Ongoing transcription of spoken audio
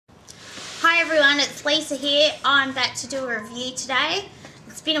everyone, it's Lisa here. I'm back to do a review today.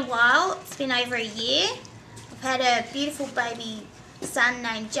 It's been a while, it's been over a year. I've had a beautiful baby son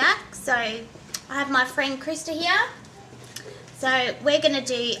named Jack, so I have my friend Krista here. So we're going to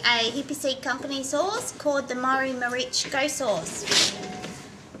do a hippy-seed company sauce called the Morich Go sauce.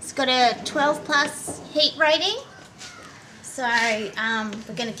 It's got a 12 plus heat rating, so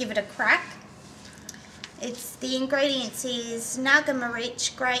we're going to give it a crack. The ingredients is Naga,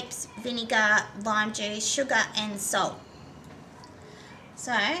 Morich, grapes, vinegar, lime juice, sugar and salt.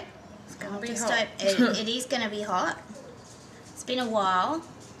 So it's going to be hot. It is going to be hot. It's been a while.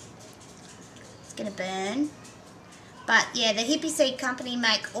 It's going to burn. But yeah, the hippy-seed company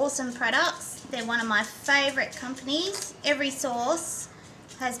make awesome products. They're one of my favourite companies. Every sauce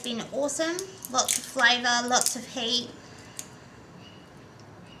has been awesome. Lots of flavour, lots of heat.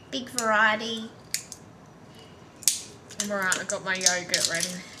 Big variety. I'm alright, I got my yogurt ready.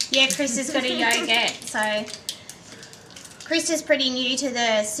 Yeah, Krista's got a yogurt. So Krista's pretty new to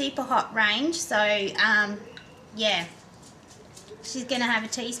the super hot range. So yeah, she's going to have a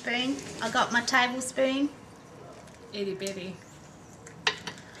teaspoon. I got my tablespoon. Itty bitty.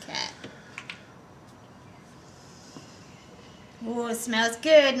 Okay. Oh, it smells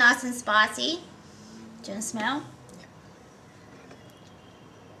good. Nice and spicy. Do you want to smell?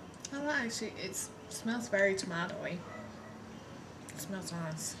 Oh, actually, it smells very tomatoey. It smells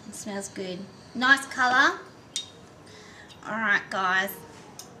nice. It smells good. Nice colour. Alright, guys.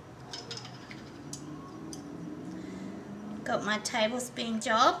 Got my tablespoon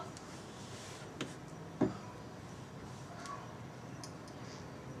job.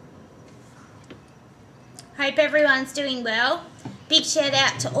 Hope everyone's doing well. Big shout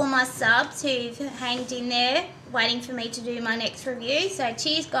out to all my subs who've hanged in there waiting for me to do my next review. So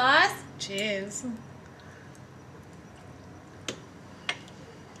cheers, guys. Cheers.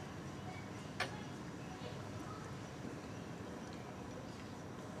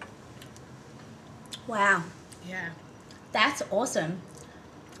 Wow. Yeah. That's awesome.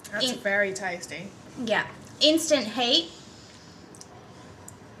 That's very tasty. Yeah. Instant heat.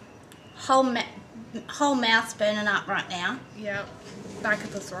 Whole mouth's burning up right now. Yep. Back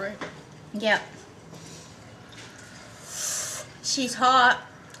of the throat. Yep. She's hot.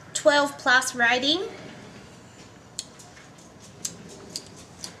 12 plus rating.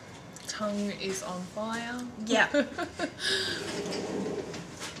 Tongue is on fire. Yep.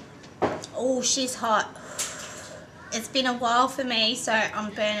 Oh, she's hot. It's been a while for me, so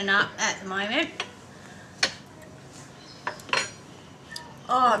I'm burning up at the moment.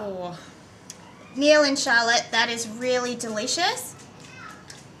 Oh. Neil and Charlotte, that is really delicious.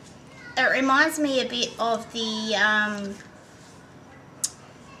 It reminds me a bit of the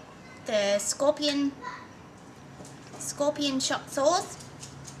scorpion shot sauce,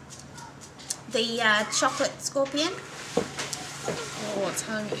 the chocolate scorpion. Oh,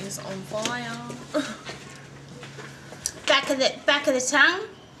 tongue is on fire. Back of the tongue.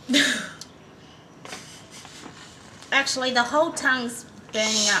 Actually, the whole tongue's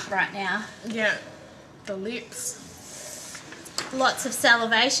burning up right now. Yeah, the lips. Lots of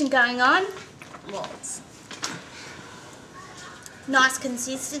salivation going on. Lots. Nice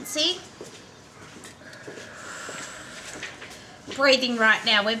consistency. Breathing right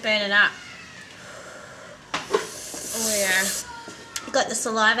now, we're burning up. Oh yeah. Got the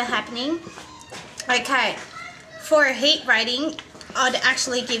saliva happening. Okay, for a heat rating, I'd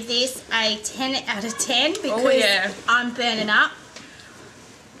actually give this a 10 out of 10 because I'm burning up.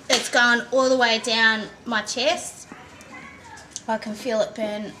 It's gone all the way down my chest. I can feel it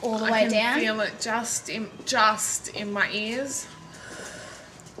burn all the way down. I can feel it just in my ears.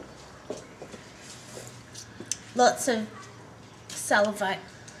 Lots of salivating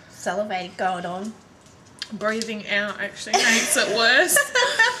going on. Breathing out actually makes it worse.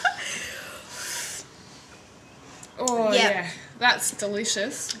 Oh yeah, that's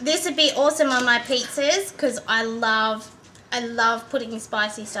delicious. This would be awesome on my pizzas because I love putting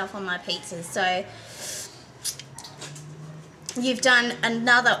spicy stuff on my pizzas. So you've done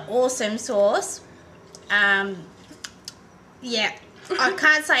another awesome sauce. Yeah, I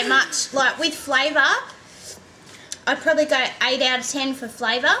can't say much. Like with flavour, I'd probably go 8 out of 10 for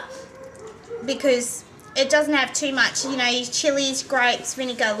flavour because it doesn't have too much. You know, chilies, grapes,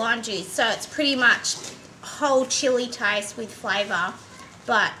 vinegar, lime juice. So it's pretty much whole chili taste with flavour,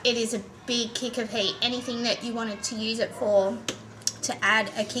 but it is a big kick of heat. Anything that you wanted to use it for to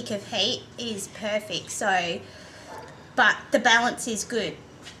add a kick of heat is perfect. So, but the balance is good.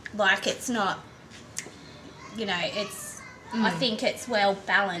 Like it's not, you know, it's, I think it's well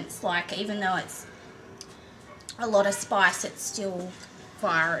balanced. Like even though it's a lot of spice, it's still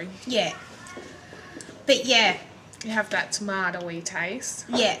fiery. Yeah, But yeah. You have that tomatoey taste.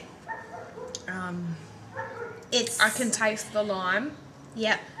 Yeah. I can taste the lime.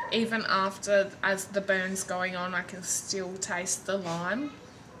 Yep. Even after, as the burn's going on, I can still taste the lime.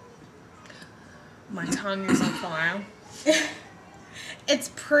 My tongue is on fire. It's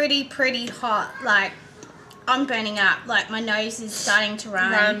pretty hot. Like, I'm burning up. Like, my nose is starting to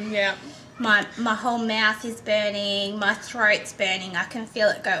run. Yeah. My whole mouth is burning. My throat's burning. I can feel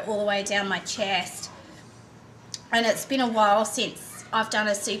it go all the way down my chest. And it's been a while since I've done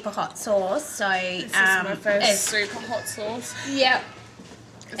a super hot sauce. So, this is my first super hot sauce. Yep.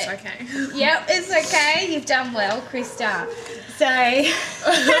 It's okay. Yep, it's okay. You've done well, Krista. So,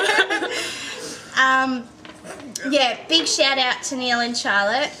 yeah, big shout out to Neil and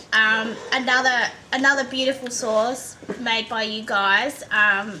Charlotte. Another beautiful sauce made by you guys.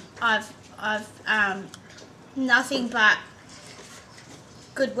 I've nothing but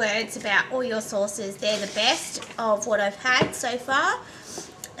good words about all your sauces. They're the best of what I've had so far,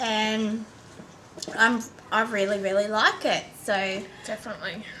 and I really like it. So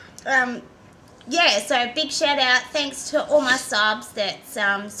definitely. Yeah, so big shout out. Thanks to all my subs that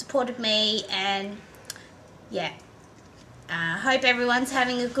supported me, and yeah, hope everyone's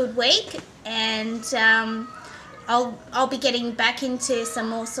having a good week, and I'll be getting back into some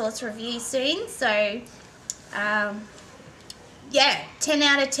more sauce reviews soon. So yeah, 10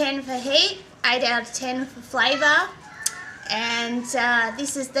 out of 10 for heat, 8 out of 10 for flavour, and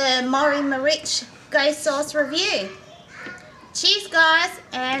this is the Morich Ghost Sauce review. Cheers guys,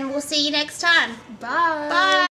 and we'll see you next time. Bye. Bye.